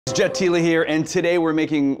It's Tila here, and today we're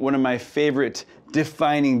making one of my favorite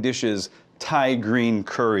defining dishes, Thai green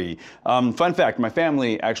curry. Fun fact, my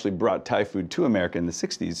family actually brought Thai food to America in the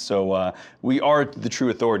 60s, so we are the true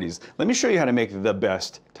authorities. Let me show you how to make the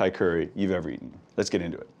best Thai curry you've ever eaten. Let's get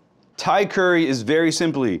into it. Thai curry is very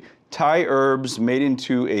simply Thai herbs made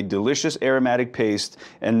into a delicious aromatic paste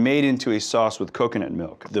and made into a sauce with coconut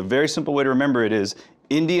milk. The very simple way to remember it is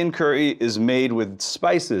Indian curry is made with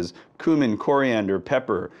spices, cumin, coriander,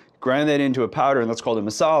 pepper. Grind that into a powder, and that's called a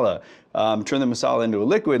masala. Turn the masala into a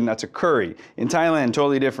liquid, and that's a curry. In Thailand,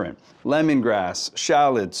 totally different. Lemongrass,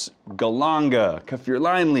 shallots, galanga, kaffir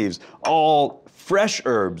lime leaves, all fresh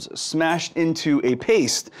herbs smashed into a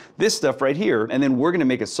paste. This stuff right here, and then we're gonna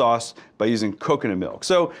make a sauce by using coconut milk.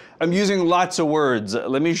 So I'm using lots of words.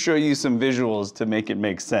 Let me show you some visuals to make it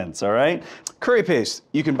make sense, all right? Curry paste,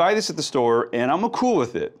 you can buy this at the store, and I'm cool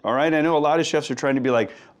with it, all right? I know a lot of chefs are trying to be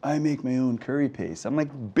like, I make my own curry paste. I'm like,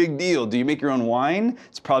 big deal. Do you make your own wine?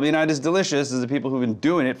 It's probably not as delicious as the people who've been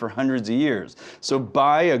doing it for hundreds of years. So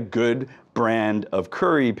buy a good brand of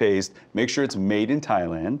curry paste. Make sure it's made in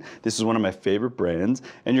Thailand. This is one of my favorite brands,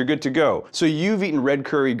 and you're good to go. So you've eaten red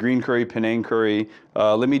curry, green curry, Penang curry.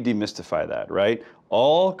 Let me demystify that, right?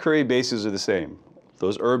 All curry bases are the same.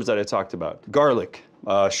 Those herbs that I talked about. Garlic,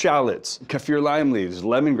 shallots, kaffir lime leaves,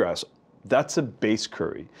 lemongrass. That's a base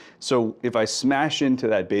curry. So if I smash into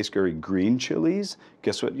that base curry green chilies,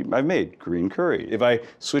 guess what I've made? Green curry. If I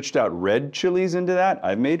switched out red chilies into that,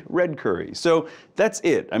 I've made red curry. So that's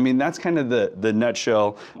it. I mean, that's kind of the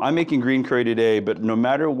nutshell. I'm making green curry today, but no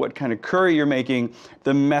matter what kind of curry you're making,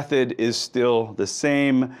 the method is still the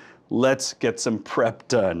same. Let's get some prep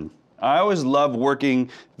done. I always love working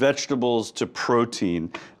vegetables to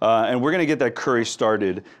protein, and we're gonna get that curry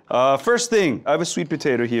started. First thing, I have a sweet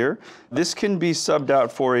potato here. This can be subbed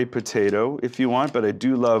out for a potato if you want, but I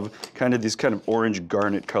do love these kind of orange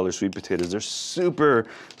garnet color sweet potatoes. They're super,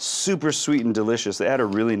 super sweet and delicious. They add a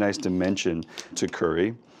really nice dimension to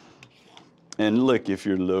curry. And look, if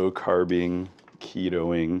you're low carbing,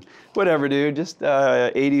 ketoing, whatever, dude, just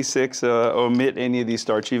 86, omit any of these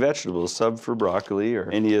starchy vegetables, sub for broccoli or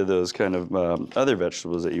any of those kind of other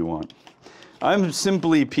vegetables that you want. I'm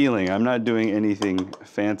simply peeling. I'm not doing anything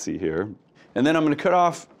fancy here. And then I'm gonna cut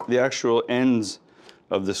off the actual ends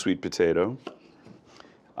of the sweet potato.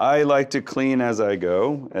 I like to clean as I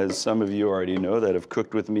go, as some of you already know that have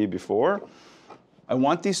cooked with me before. I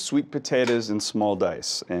want these sweet potatoes in small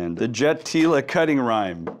dice, and the Tila cutting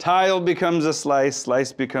rhyme. Tile becomes a slice,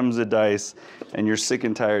 slice becomes a dice, and you're sick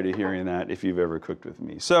and tired of hearing that if you've ever cooked with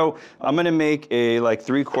me. So I'm gonna make a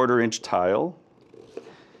 3/4 inch tile,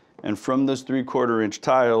 and from those 3/4 inch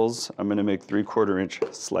tiles, I'm gonna make 3/4 inch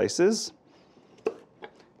slices,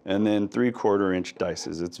 and then 3/4 inch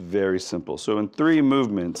dices. It's very simple. So in 3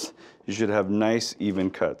 movements, you should have nice,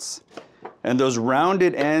 even cuts. And those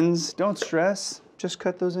rounded ends, don't stress. Just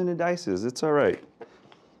cut those into dices, it's all right.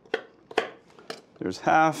 There's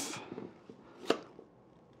half,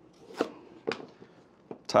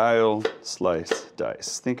 tile, slice,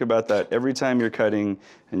 dice. Think about that every time you're cutting,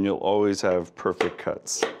 and you'll always have perfect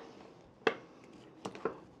cuts.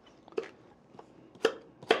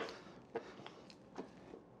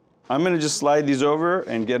 I'm gonna just slide these over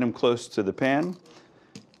and get them close to the pan.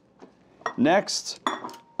 Next,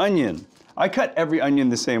 onion. I cut every onion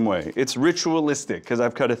the same way. It's ritualistic because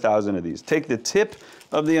I've cut 1,000 of these. Take the tip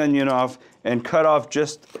of the onion off and cut off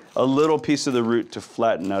just a little piece of the root to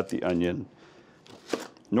flatten out the onion.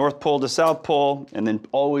 North pole to south pole, and then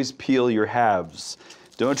always peel your halves.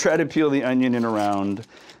 Don't try to peel the onion in a round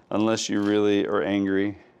unless you really are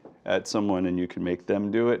angry at someone and you can make them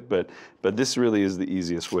do it, but this really is the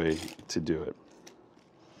easiest way to do it.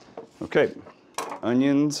 Okay,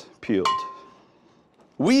 onions peeled.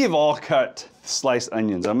 We've all cut sliced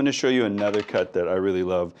onions. I'm gonna show you another cut that I really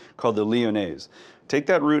love called the lyonnaise. Take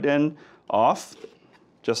that root end off,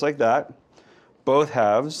 just like that, both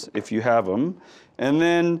halves, if you have them, and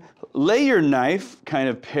then lay your knife kind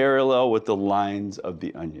of parallel with the lines of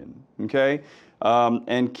the onion, okay?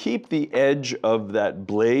 And keep the edge of that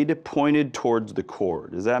blade pointed towards the core.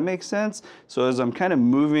 Does that make sense? So as I'm kind of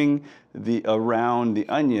moving around the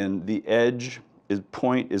onion, the edge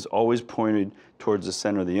is always pointed towards the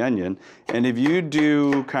center of the onion. And if you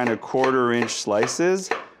do kind of 1/4 inch slices,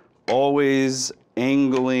 always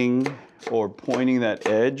angling or pointing that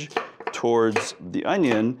edge towards the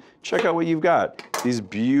onion, check out what you've got. These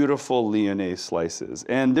beautiful lyonnaise slices.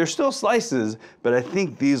 And they're still slices, but I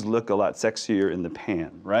think these look a lot sexier in the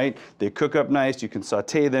pan, right? They cook up nice, you can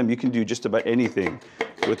saute them, you can do just about anything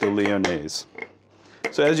with the lyonnaise.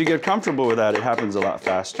 So as you get comfortable with that, it happens a lot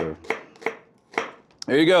faster.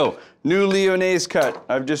 There you go. New Lyonnaise cut,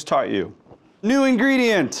 I've just taught you. New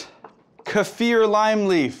ingredient, kaffir lime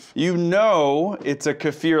leaf. You know it's a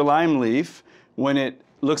kaffir lime leaf when it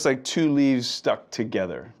looks like two leaves stuck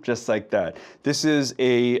together, just like that. This is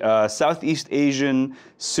a Southeast Asian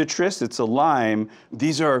citrus. It's a lime.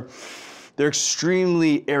 They're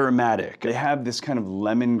extremely aromatic. They have this kind of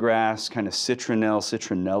lemongrass, kind of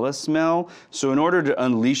citronella smell. So in order to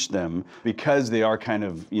unleash them, because they are kind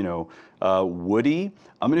of, woody,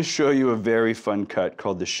 I'm gonna show you a very fun cut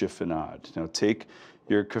called the chiffonade. Now take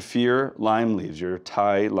your kaffir lime leaves, your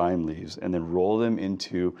Thai lime leaves, and then roll them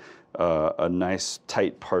into a nice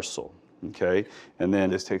tight parcel, okay? And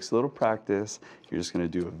then this takes a little practice. You're just gonna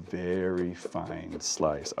do a very fine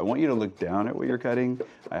slice. I want you to look down at what you're cutting.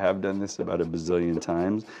 I have done this about a bazillion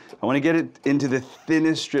times. I wanna get it into the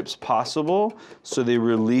thinnest strips possible so they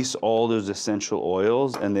release all those essential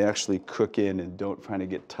oils and they actually cook in and don't kind of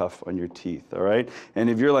get tough on your teeth, all right? And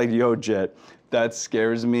if you're like, yo, Jet, that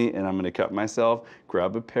scares me and I'm gonna cut myself,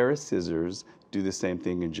 grab a pair of scissors, do the same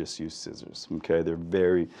thing and just use scissors, okay? They're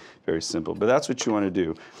very, very simple, but that's what you wanna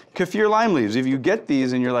do. Kaffir lime leaves, if you get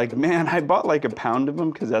these and you're like, man, I bought like a pound of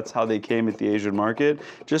them because that's how they came at the Asian market,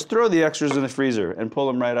 just throw the extras in the freezer and pull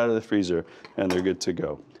them right out of the freezer and they're good to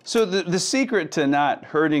go. So the secret to not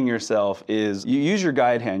hurting yourself is you use your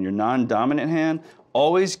guide hand, your non-dominant hand,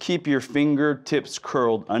 always keep your fingertips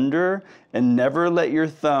curled under and never let your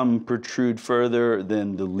thumb protrude further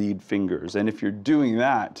than the lead fingers. And if you're doing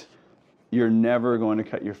that, you're never going to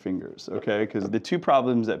cut your fingers, okay? Because the two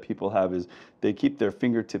problems that people have is they keep their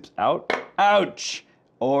fingertips out, ouch,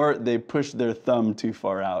 or they push their thumb too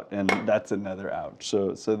far out, and that's another ouch.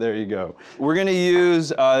 So there you go. We're gonna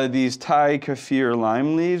use these Thai kaffir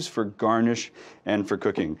lime leaves for garnish and for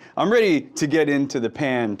cooking. I'm ready to get into the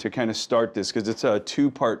pan to kind of start this because it's a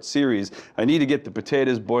two-part series. I need to get the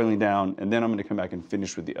potatoes boiling down, and then I'm gonna come back and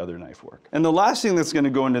finish with the other knife work. And the last thing that's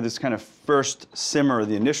gonna go into this kind of first simmer,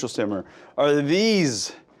 the initial simmer, are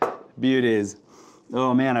these beauties.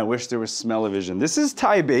 Oh man, I wish there was smell-o-vision. This is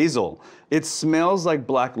Thai basil. It smells like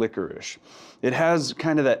black licorice. It has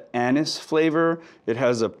kind of that anise flavor. It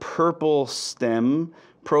has a purple stem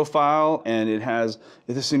profile, and it has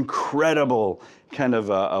this incredible kind of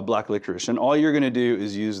a black licorice. And all you're gonna do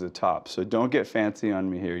is use the top. So don't get fancy on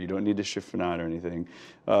me here. You don't need to chiffonade or anything.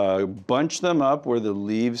 Bunch them up where the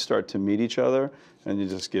leaves start to meet each other, and you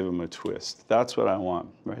just give them a twist. That's what I want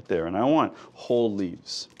right there. And I want whole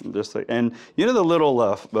leaves, just like, and you know the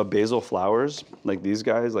little basil flowers, like these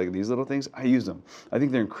guys, like these little things, I use them. I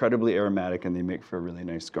think they're incredibly aromatic and they make for a really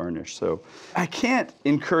nice garnish. So I can't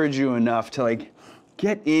encourage you enough to like,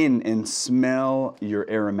 get in and smell your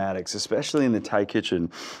aromatics, especially in the Thai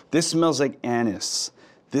kitchen. This smells like anise.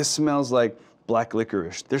 This smells like black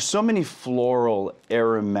licorice. There's so many floral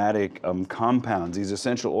aromatic compounds, these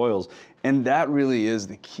essential oils, and that really is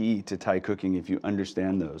the key to Thai cooking if you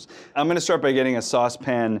understand those. I'm gonna start by getting a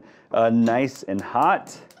saucepan nice and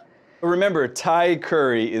hot. Remember, Thai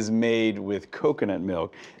curry is made with coconut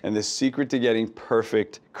milk, and the secret to getting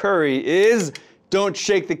perfect curry is don't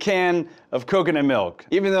shake the can of coconut milk.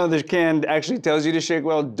 Even though the can actually tells you to shake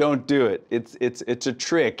well, don't do it. It's a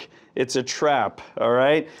trick. It's a trap, all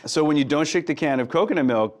right? So when you don't shake the can of coconut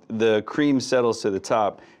milk, the cream settles to the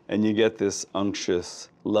top and you get this unctuous,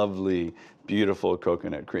 lovely, beautiful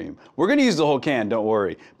coconut cream. We're gonna use the whole can, don't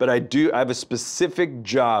worry. But I have a specific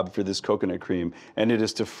job for this coconut cream, and it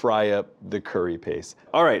is to fry up the curry paste.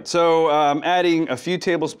 All right, so I'm adding a few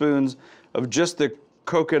tablespoons of just the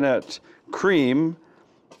coconut cream.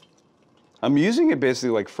 I'm using it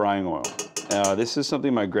basically like frying oil. This is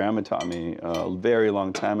something my grandma taught me a very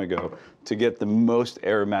long time ago to get the most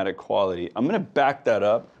aromatic quality. I'm gonna back that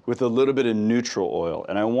up with a little bit of neutral oil,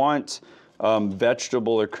 and I want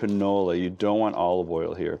vegetable or canola. You don't want olive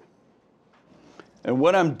oil here. And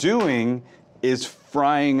what I'm doing is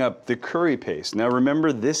frying up the curry paste. Now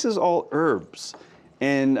remember, this is all herbs,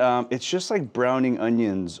 and it's just like browning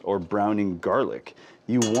onions or browning garlic.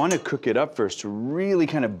 You want to cook it up first to really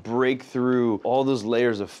kind of break through all those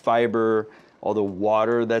layers of fiber, all the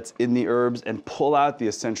water that's in the herbs, and pull out the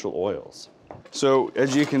essential oils. So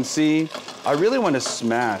as you can see, I really want to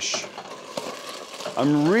smash.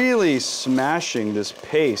 I'm really smashing this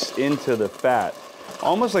paste into the fat,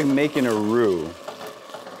 almost like making a roux.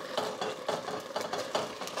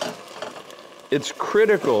 It's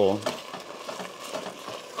critical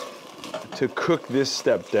to cook this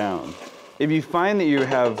step down. If you find that you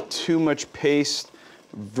have too much paste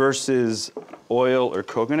versus oil or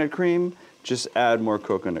coconut cream, just add more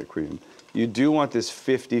coconut cream. You do want this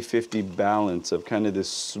 50-50 balance of kind of this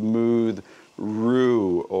smooth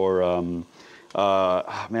roux or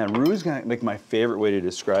Man, roux is like my favorite way to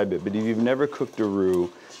describe it, but if you've never cooked a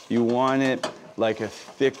roux, you want it like a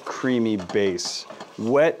thick, creamy base,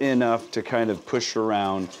 wet enough to kind of push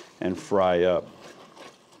around and fry up.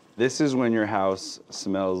 This is when your house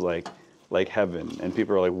smells like heaven, and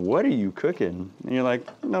people are like, what are you cooking? And you're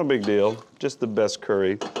like, no big deal, just the best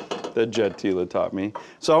curry that Tila taught me.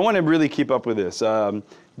 So I want to really keep up with this.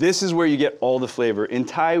 This is where you get all the flavor. In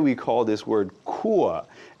Thai, we call this word kua,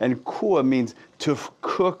 and kua means to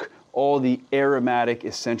cook all the aromatic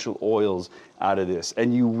essential oils out of this.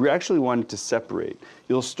 And you actually want it to separate.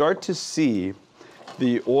 You'll start to see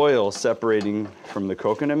the oil separating from the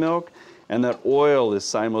coconut milk, and that oil is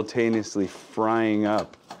simultaneously frying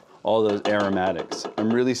up all those aromatics.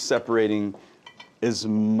 I'm really separating as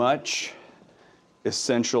much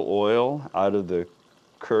essential oil out of the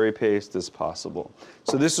curry paste as possible.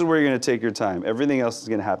 So this is where you're going to take your time. Everything else is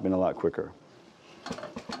going to happen a lot quicker.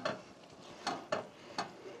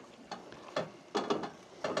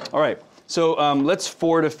 All right, so let's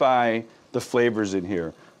fortify the flavors in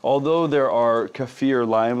here. Although there are kaffir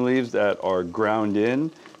lime leaves that are ground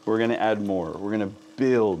in, we're going to add more. We're going to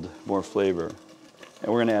build more flavor.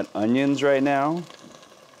 And we're going to add onions right now.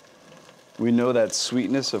 We know that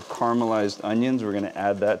sweetness of caramelized onions. We're going to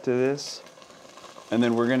add that to this. And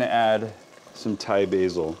then we're going to add some Thai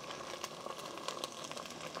basil.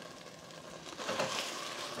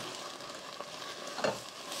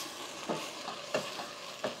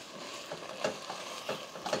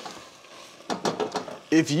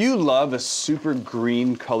 If you love a super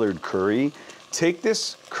green colored curry, take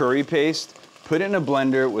this curry paste, put it in a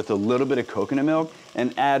blender with a little bit of coconut milk,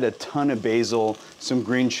 and add a ton of basil, some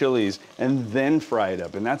green chilies, and then fry it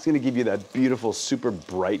up. And that's gonna give you that beautiful, super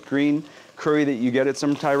bright green curry that you get at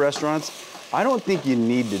some Thai restaurants. I don't think you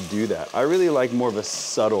need to do that. I really like more of a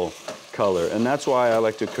subtle color, and that's why I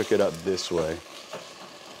like to cook it up this way.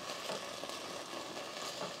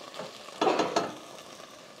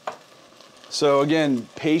 So again,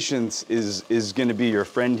 patience is gonna be your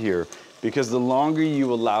friend here, because the longer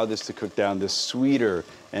you allow this to cook down, the sweeter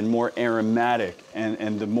and more aromatic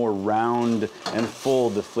and the more round and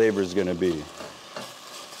full the flavor is gonna be.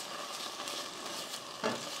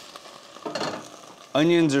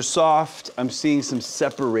 Onions are soft. I'm seeing some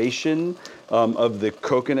separation of the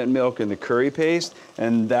coconut milk and the curry paste,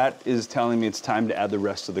 and that is telling me it's time to add the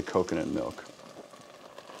rest of the coconut milk.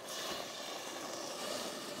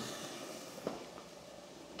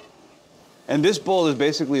 And this bowl is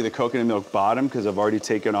basically the coconut milk bottom, because I've already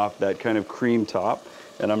taken off that kind of cream top,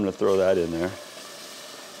 and I'm gonna throw that in there.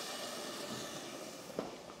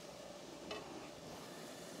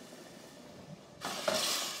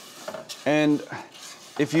 And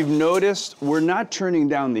if you've noticed, we're not turning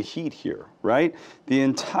down the heat here, right? The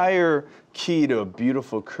entire key to a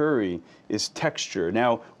beautiful curry is texture.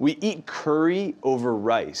 Now, we eat curry over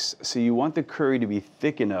rice, so you want the curry to be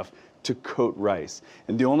thick enough to coat rice.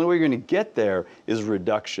 And the only way you're gonna get there is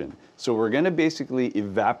reduction. So we're gonna basically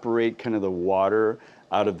evaporate kind of the water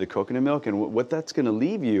out of the coconut milk, and what that's gonna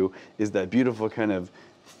leave you is that beautiful kind of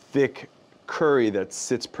thick curry that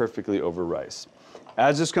sits perfectly over rice.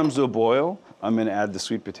 As this comes to a boil, I'm gonna add the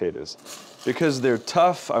sweet potatoes. Because they're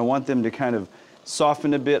tough, I want them to kind of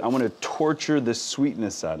soften a bit. I wanna torture the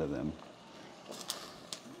sweetness out of them.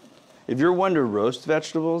 If you're one to roast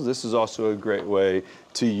vegetables, this is also a great way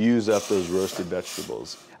to use up those roasted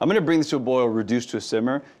vegetables. I'm gonna bring this to a boil, reduce to a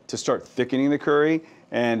simmer, to start thickening the curry,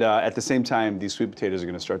 and at the same time, these sweet potatoes are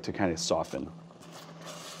gonna start to kind of soften.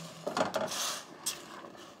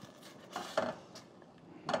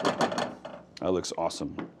 That looks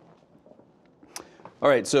awesome. All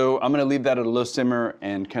right, so I'm gonna leave that at a low simmer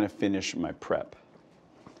and kind of finish my prep.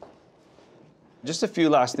 Just a few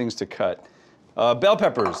last things to cut. Bell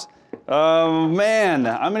peppers. Man,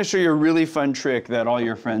 I'm gonna show you a really fun trick that all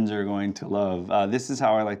your friends are going to love. This is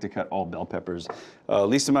how I like to cut all bell peppers.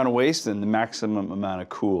 Least amount of waste and the maximum amount of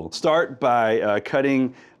cool. Start by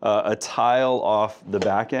cutting a tile off the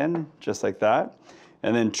back end, just like that.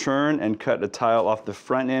 And then turn and cut a tile off the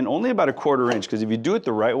front end, only about a 1/4 inch, because if you do it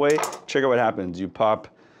the right way, check out what happens. You pop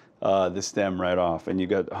the stem right off, and you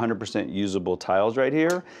got 100% usable tiles right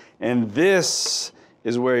here. And this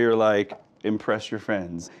is where you're like, impress your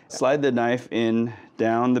friends. Slide the knife in,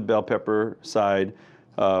 down the bell pepper side,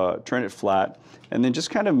 turn it flat, and then just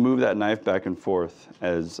kind of move that knife back and forth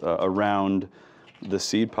as around the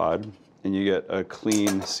seed pod, and you get a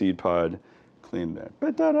clean seed pod, clean there.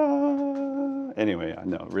 Ba-da-da! Anyway,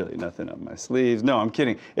 no, really nothing up my sleeves. No, I'm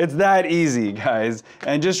kidding. It's that easy, guys.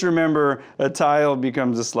 And just remember, a tile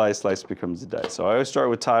becomes a slice, slice becomes a dice. So I always start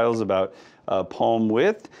with tiles about palm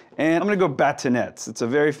width. And I'm gonna go bâtonnets. It's a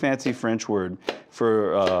very fancy French word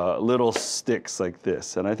for little sticks like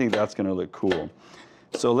this. And I think that's gonna look cool.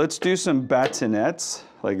 So let's do some bâtonnets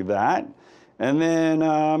like that. And then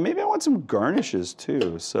maybe I want some garnishes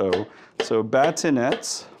too. So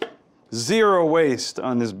bâtonnets, zero waste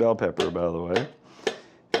on this bell pepper, by the way.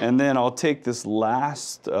 And then I'll take this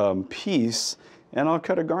last piece and I'll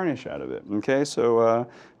cut a garnish out of it. Okay, so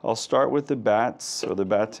I'll start with the bats or the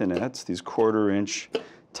bâtonnets, these 1/4-inch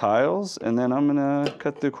tiles, and then I'm gonna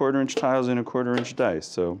cut the 1/4-inch tiles in 1/4-inch dice.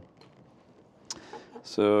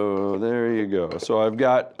 So there you go. So I've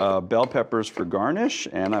got bell peppers for garnish,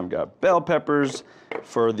 and I've got bell peppers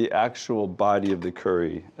for the actual body of the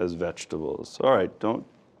curry as vegetables. All right, don't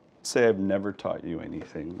say I've never taught you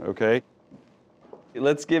anything, okay?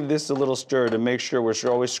 Let's give this a little stir to make sure we're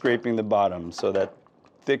always scraping the bottom so that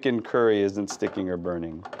thickened curry isn't sticking or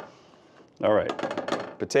burning. All right,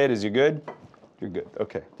 potatoes, you good? You're good.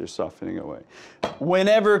 Okay, they're softening away.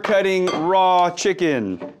 Whenever cutting raw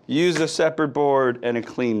chicken, use a separate board and a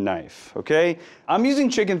clean knife, okay? I'm using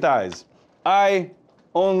chicken thighs. I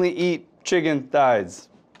only eat chicken thighs.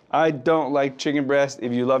 I don't like chicken breast.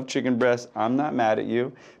 If you love chicken breast, I'm not mad at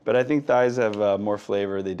you, but I think thighs have more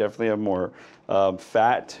flavor. They definitely have more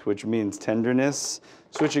fat, which means tenderness.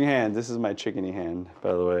 Switching hands, this is my chickeny hand,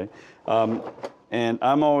 by the way. And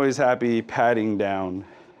I'm always happy patting down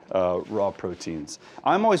raw proteins.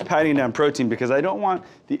 I'm always patting down protein because I don't want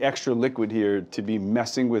the extra liquid here to be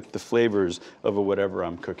messing with the flavors of whatever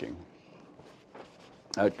I'm cooking.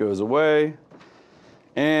 That goes away.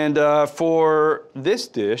 And for this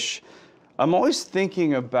dish, I'm always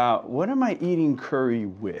thinking about what am I eating curry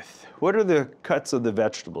with? What are the cuts of the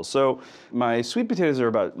vegetables? So my sweet potatoes are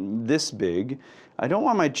about this big. I don't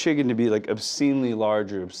want my chicken to be like obscenely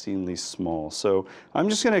large or obscenely small. So I'm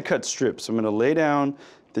just gonna cut strips. I'm gonna lay down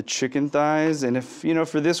the chicken thighs, and if, you know,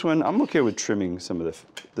 for this one, I'm okay with trimming some of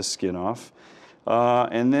the skin off.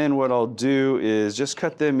 And then what I'll do is just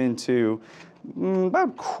cut them into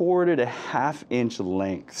about 1/4 to 1/2 inch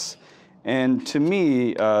lengths. And to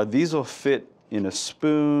me, these will fit in a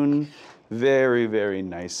spoon very, very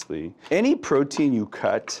nicely. Any protein you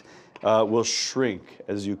cut will shrink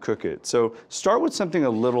as you cook it. So start with something a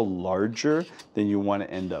little larger than you want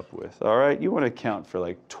to end up with, all right? You want to account for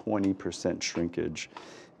like 20% shrinkage.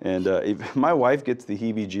 And if my wife gets the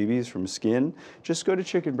heebie-jeebies from skin, just go to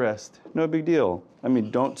chicken breast. No big deal. I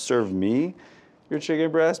mean, don't serve me your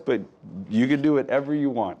chicken breast, but you can do whatever you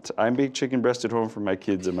want. I make chicken breast at home for my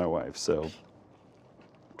kids and my wife, so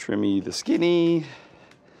trim me the skinny,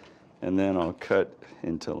 and then I'll cut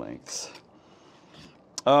into lengths.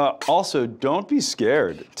 Also, don't be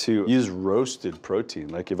scared to use roasted protein.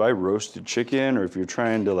 Like if I roasted chicken, or if you're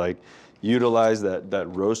trying to like utilize that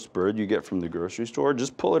roast bird you get from the grocery store,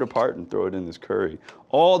 just pull it apart and throw it in this curry.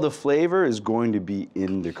 All the flavor is going to be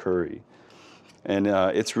in the curry. And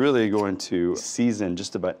it's really going to season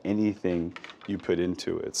just about anything you put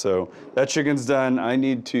into it. So that chicken's done. I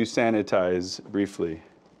need to sanitize briefly.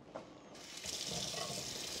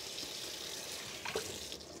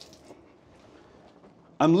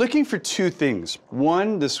 I'm looking for two things.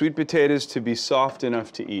 One, the sweet potatoes to be soft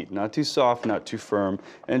enough to eat, not too soft, not too firm.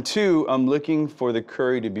 And two, I'm looking for the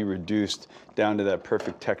curry to be reduced down to that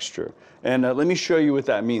perfect texture. And let me show you what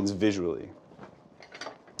that means visually.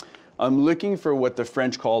 I'm looking for what the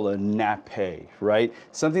French call a nappe, right?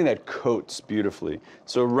 Something that coats beautifully.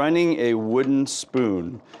 So running a wooden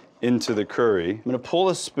spoon into the curry, I'm gonna pull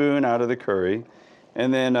a spoon out of the curry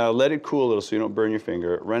and then let it cool a little so you don't burn your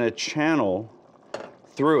finger. Run a channel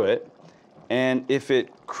through it, and if it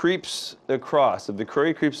creeps across, if the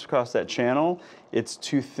curry creeps across that channel, it's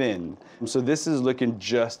too thin. So this is looking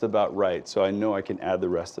just about right, so I know I can add the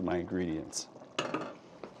rest of my ingredients.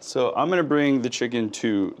 So I'm gonna bring the chicken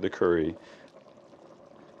to the curry.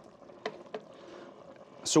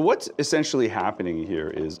 So what's essentially happening here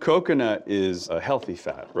is coconut is a healthy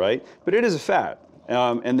fat, right? But it is a fat.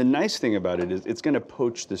 And the nice thing about it is it's gonna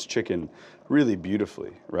poach this chicken really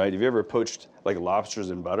beautifully, right? Have you ever poached like lobsters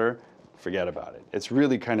in butter? Forget about it. It's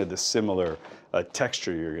really kind of the similar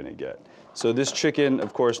texture you're gonna get. So this chicken,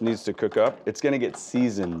 of course, needs to cook up. It's gonna get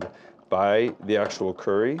seasoned by the actual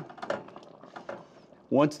curry.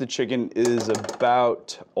 Once the chicken is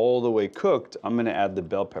about all the way cooked, I'm gonna add the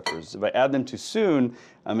bell peppers. If I add them too soon,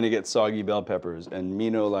 I'm gonna get soggy bell peppers, and me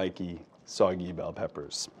no likey soggy bell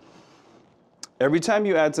peppers. Every time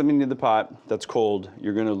you add something to the pot that's cold,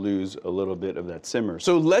 you're gonna lose a little bit of that simmer.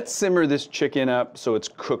 So let's simmer this chicken up so it's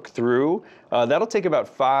cooked through. That'll take about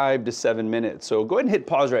 5 to 7 minutes. So go ahead and hit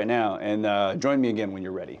pause right now and join me again when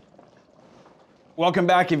you're ready. welcome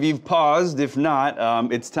back if you've paused. If not,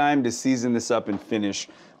 it's time to season this up and finish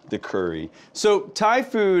the curry. So Thai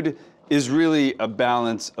food is really a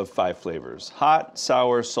balance of 5 flavors: hot,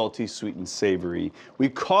 sour, salty, sweet, and savory. We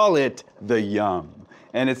call it the yum,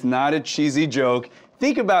 and it's not a cheesy joke.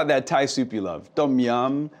 Think about that Thai soup you love, tom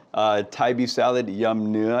yum, Thai beef salad,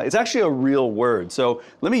 yum nua. It's actually a real word. So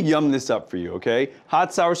let me yum this up for you, okay?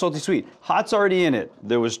 Hot, sour, salty, sweet. Hot's already in it.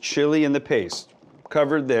 There was chili in the paste,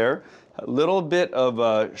 covered there. A little bit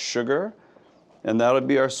of sugar, and that'll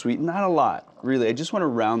be our sweet. Not a lot, really. I just want to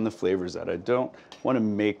round the flavors out. I don't want to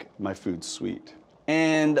make my food sweet.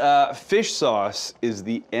 And fish sauce is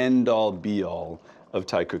the end-all, be-all of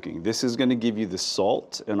Thai cooking. This is going to give you the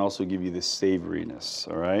salt and also give you the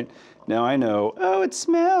savoriness, all right? Now I know, oh, it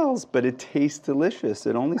smells, but it tastes delicious.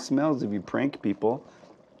 It only smells if you prank people,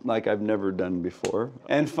 like I've never done before.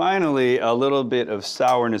 And finally, a little bit of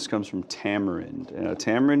sourness comes from tamarind.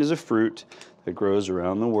 Tamarind is a fruit that grows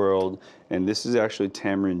around the world, and this is actually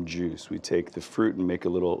tamarind juice. We take the fruit and make a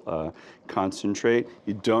little concentrate.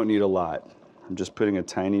 You don't need a lot. I'm just putting a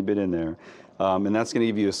tiny bit in there. And that's gonna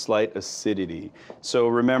give you a slight acidity. So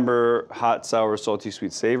remember, hot, sour, salty,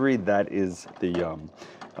 sweet, savory, that is the yum.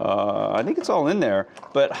 I think it's all in there,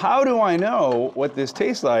 but how do I know what this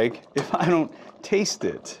tastes like if I don't taste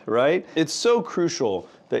it, right? It's so crucial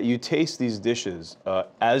that you taste these dishes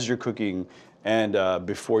as you're cooking and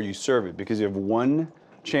before you serve it, because you have one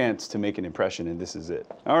chance to make an impression, and this is it.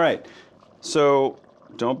 All right, so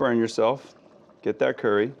don't burn yourself. Get that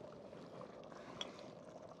curry.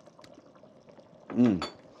 And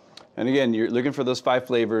again, you're looking for those 5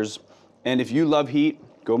 flavors, and if you love heat,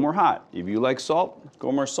 go more hot. If you like salt,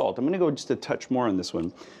 go more salt. I'm gonna go just a touch more on this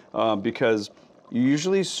one because you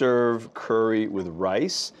usually serve curry with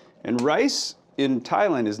rice, and rice in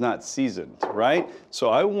Thailand is not seasoned, right? So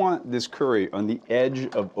I want this curry on the edge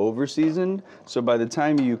of over-seasoned, so by the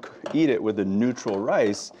time you eat it with a neutral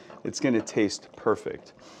rice, it's gonna taste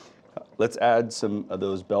perfect. Let's add some of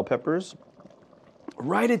those bell peppers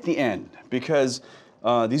right at the end, because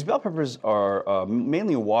these bell peppers are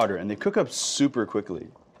mainly water, and they cook up super quickly.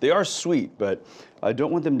 They are sweet, but I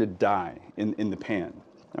don't want them to die in the pan,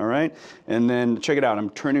 all right? And then check it out, I'm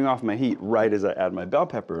turning off my heat right as I add my bell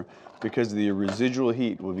pepper, because the residual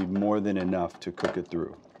heat will be more than enough to cook it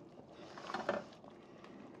through.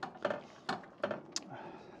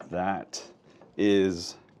 That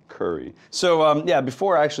is curry. So yeah,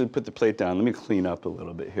 before I actually put the plate down, let me clean up a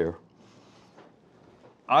little bit here.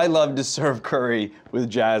 I love to serve curry with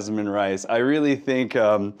jasmine rice. I really think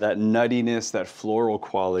that nuttiness, that floral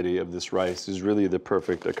quality of this rice is really the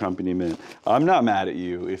perfect accompaniment. I'm not mad at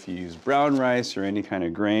you if you use brown rice or any kind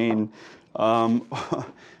of grain,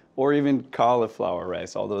 or even cauliflower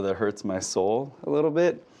rice, although that hurts my soul a little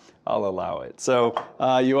bit, I'll allow it. So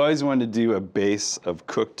you always want to do a base of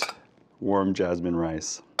cooked warm jasmine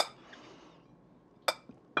rice.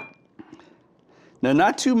 Now,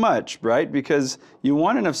 not too much, right? Because you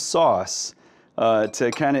want enough sauce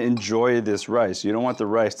to kind of enjoy this rice. You don't want the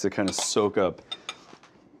rice to kind of soak up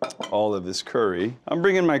all of this curry. I'm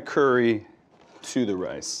bringing my curry to the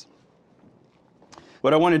rice.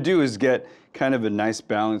 What I want to do is get kind of a nice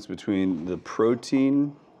balance between the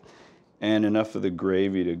protein and enough of the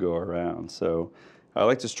gravy to go around. So I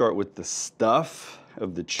like to start with the stuff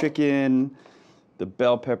of the chicken, the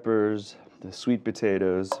bell peppers, the sweet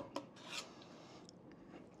potatoes.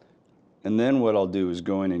 And then what I'll do is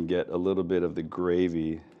go in and get a little bit of the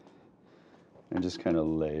gravy and just kind of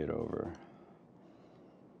lay it over.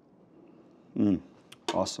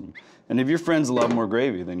 Awesome. And if your friends love more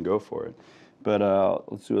gravy, then go for it. But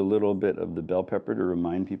let's do a little bit of the bell pepper to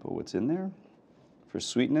remind people what's in there for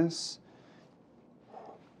sweetness.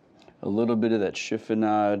 A little bit of that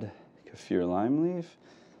chiffonade kaffir lime leaf.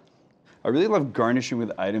 I really love garnishing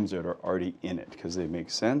with items that are already in it because they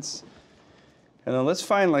make sense. And then let's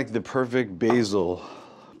find like the perfect basil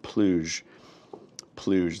pluge.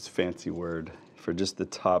 Pluge is a fancy word for just the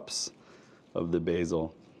tops of the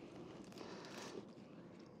basil.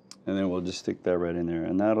 And then we'll just stick that right in there,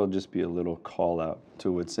 and that'll just be a little call out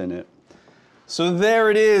to what's in it. So there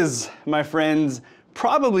it is, my friends.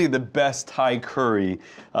 Probably the best Thai curry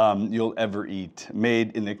you'll ever eat,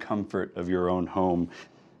 made in the comfort of your own home.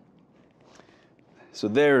 So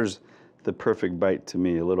there's the perfect bite to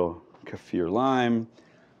me, a little kaffir lime.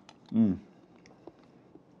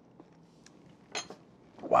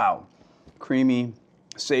 Wow, creamy,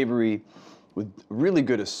 savory, with really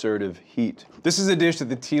good assertive heat. This is a dish that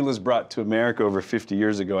the Tilas brought to America over 50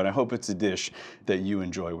 years ago, and I hope it's a dish that you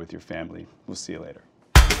enjoy with your family. We'll see you later.